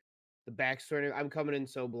like the backstory. I'm coming in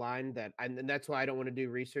so blind that, and that's why I don't want to do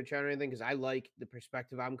research on anything, because I like the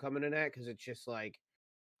perspective I'm coming in at, because it's just like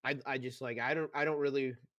I just like I don't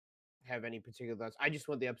really have any particular thoughts. I just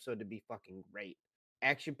want the episode to be fucking great,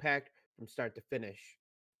 action packed from start to finish.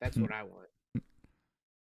 That's what I want.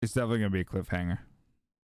 It's definitely gonna be a cliffhanger.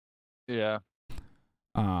 Yeah.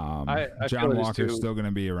 I John Walker's still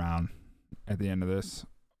gonna be around at the end of this.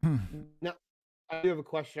 No, I do have a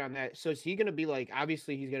question on that. So is he gonna be like?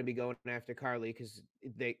 Obviously, he's gonna be going after Carly because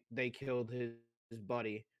they killed his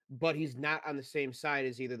buddy, but he's not on the same side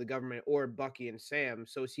as either the government or Bucky and Sam.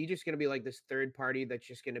 So is he just gonna be like this third party that's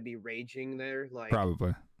just gonna be raging there? Like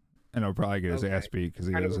Probably, and he'll probably get his ass beat because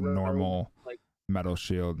he has a normal metal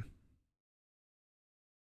shield.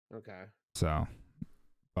 Okay. So,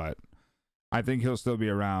 but I think he'll still be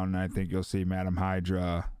around. I think you'll see Madam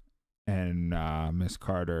Hydra and Miss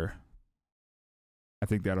Carter. I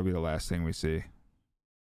think that'll be the last thing we see.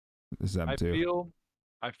 Is them too.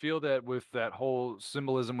 I feel that with that whole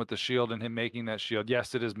symbolism with the shield and him making that shield,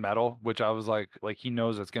 yes, it is metal, which I was like he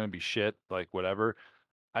knows that's gonna be shit, like whatever.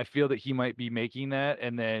 I feel that he might be making that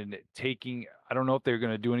and then taking. I don't know if they're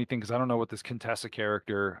gonna do anything because I don't know what this Contessa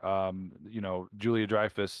character, you know, Julia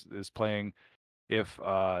Dreyfus is playing.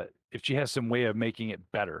 If she has some way of making it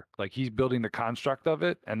better, like he's building the construct of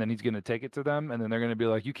it and then he's going to take it to them and then they're going to be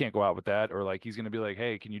like, you can't go out with that, or like he's going to be like,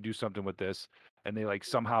 hey, can you do something with this, and they like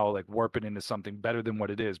somehow like warp it into something better than what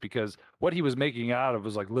it is, because what he was making it out of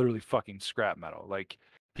was like literally fucking scrap metal. Like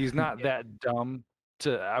he's not that dumb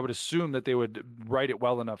to, I would assume that they would write it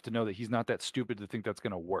well enough to know that he's not that stupid to think that's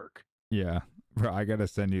going to work. Yeah, bro, I gotta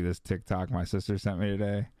send you this TikTok my sister sent me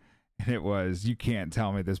today. And it was, you can't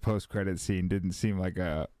tell me this post-credit scene didn't seem like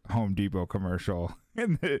a Home Depot commercial.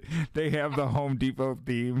 And they have the Home Depot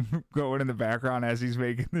theme going in the background as he's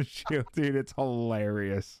making the shield, dude. It's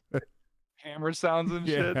hilarious. Hammer sounds and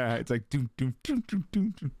shit. Yeah, it's like doom, doom, doom, doom,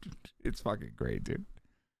 doom, doom, doom. It's fucking great, dude.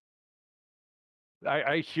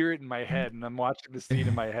 I hear it in my head, and I'm watching the scene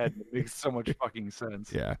in my head. And it makes so much fucking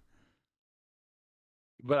sense. Yeah.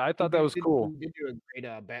 But I thought that was cool. He did do a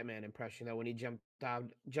great Batman impression though when he jumped out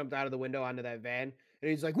of the window onto that van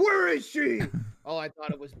and he's like, "Where is she?" Oh, I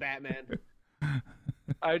thought it was Batman.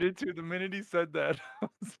 I did too. The minute he said that, I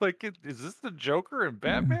was like, "Is this the Joker and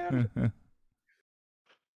Batman?"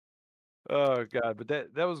 Oh god, but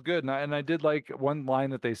that was good, and I did like one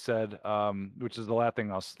line that they said, which is the last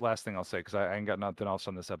thing I'll say because I ain't got nothing else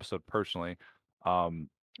on this episode personally.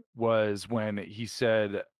 Was when he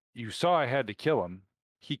said, "You saw I had to kill him."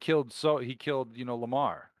 He killed, you know,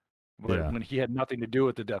 Lamar, but when he had nothing to do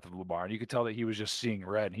with the death of Lamar, and you could tell that he was just seeing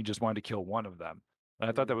red and he just wanted to kill one of them. And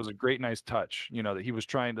I thought that was a great, nice touch, you know, that he was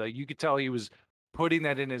trying to, like, you could tell he was putting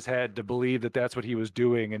that in his head to believe that that's what he was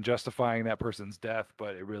doing and justifying that person's death,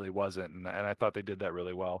 but it really wasn't. And I thought they did that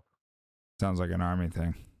really well. Sounds like an army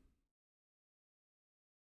thing.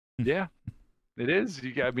 Yeah, it is.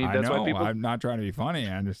 I mean, that's why people. I'm not trying to be funny.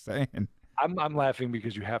 I'm just saying. I'm laughing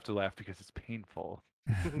because you have to laugh because it's painful.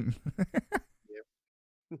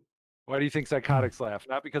 Why do you think psychotics laugh?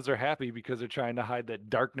 Not because they're happy, because they're trying to hide that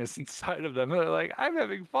darkness inside of them. They're like, I'm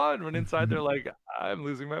having fun, when inside they're like, I'm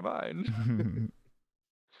losing my mind.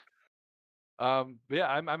 But yeah,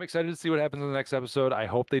 I'm excited to see what happens in the next episode. I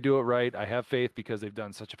hope they do it right. I have faith because they've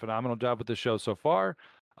done such a phenomenal job with the show so far.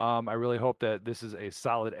 I really hope that this is a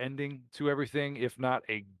solid ending to everything, if not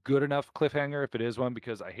a good enough cliffhanger, if it is one,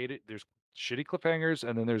 because I hate it. There's shitty cliffhangers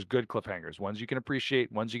and then there's good cliffhangers, ones you can appreciate,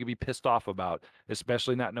 ones you can be pissed off about,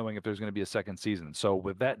 especially not knowing if there's going to be a second season. So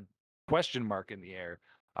with that question mark in the air,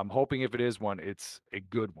 I'm hoping if it is one, it's a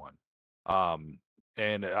good one.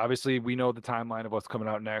 And obviously, we know the timeline of what's coming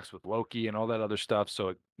out next with Loki and all that other stuff.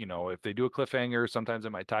 So, you know, if they do a cliffhanger, sometimes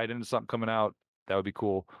it might tie it into something coming out. That would be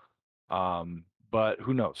cool. But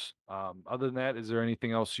who knows? Other than that, is there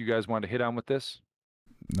anything else you guys want to hit on with this?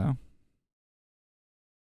 No.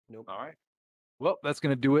 Nope. All right. Well, that's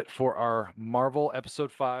going to do it for our Marvel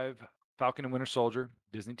Episode 5 Falcon and Winter Soldier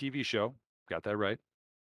Disney TV show. Got that right.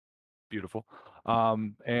 Beautiful.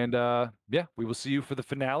 Yeah, we will see you for the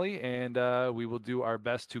finale, and we will do our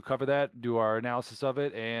best to cover that, do our analysis of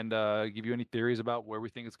it, and give you any theories about where we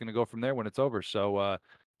think it's going to go from there when it's over. So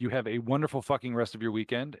you have a wonderful fucking rest of your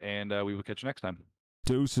weekend, and we will catch you next time.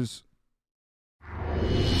 Deuces.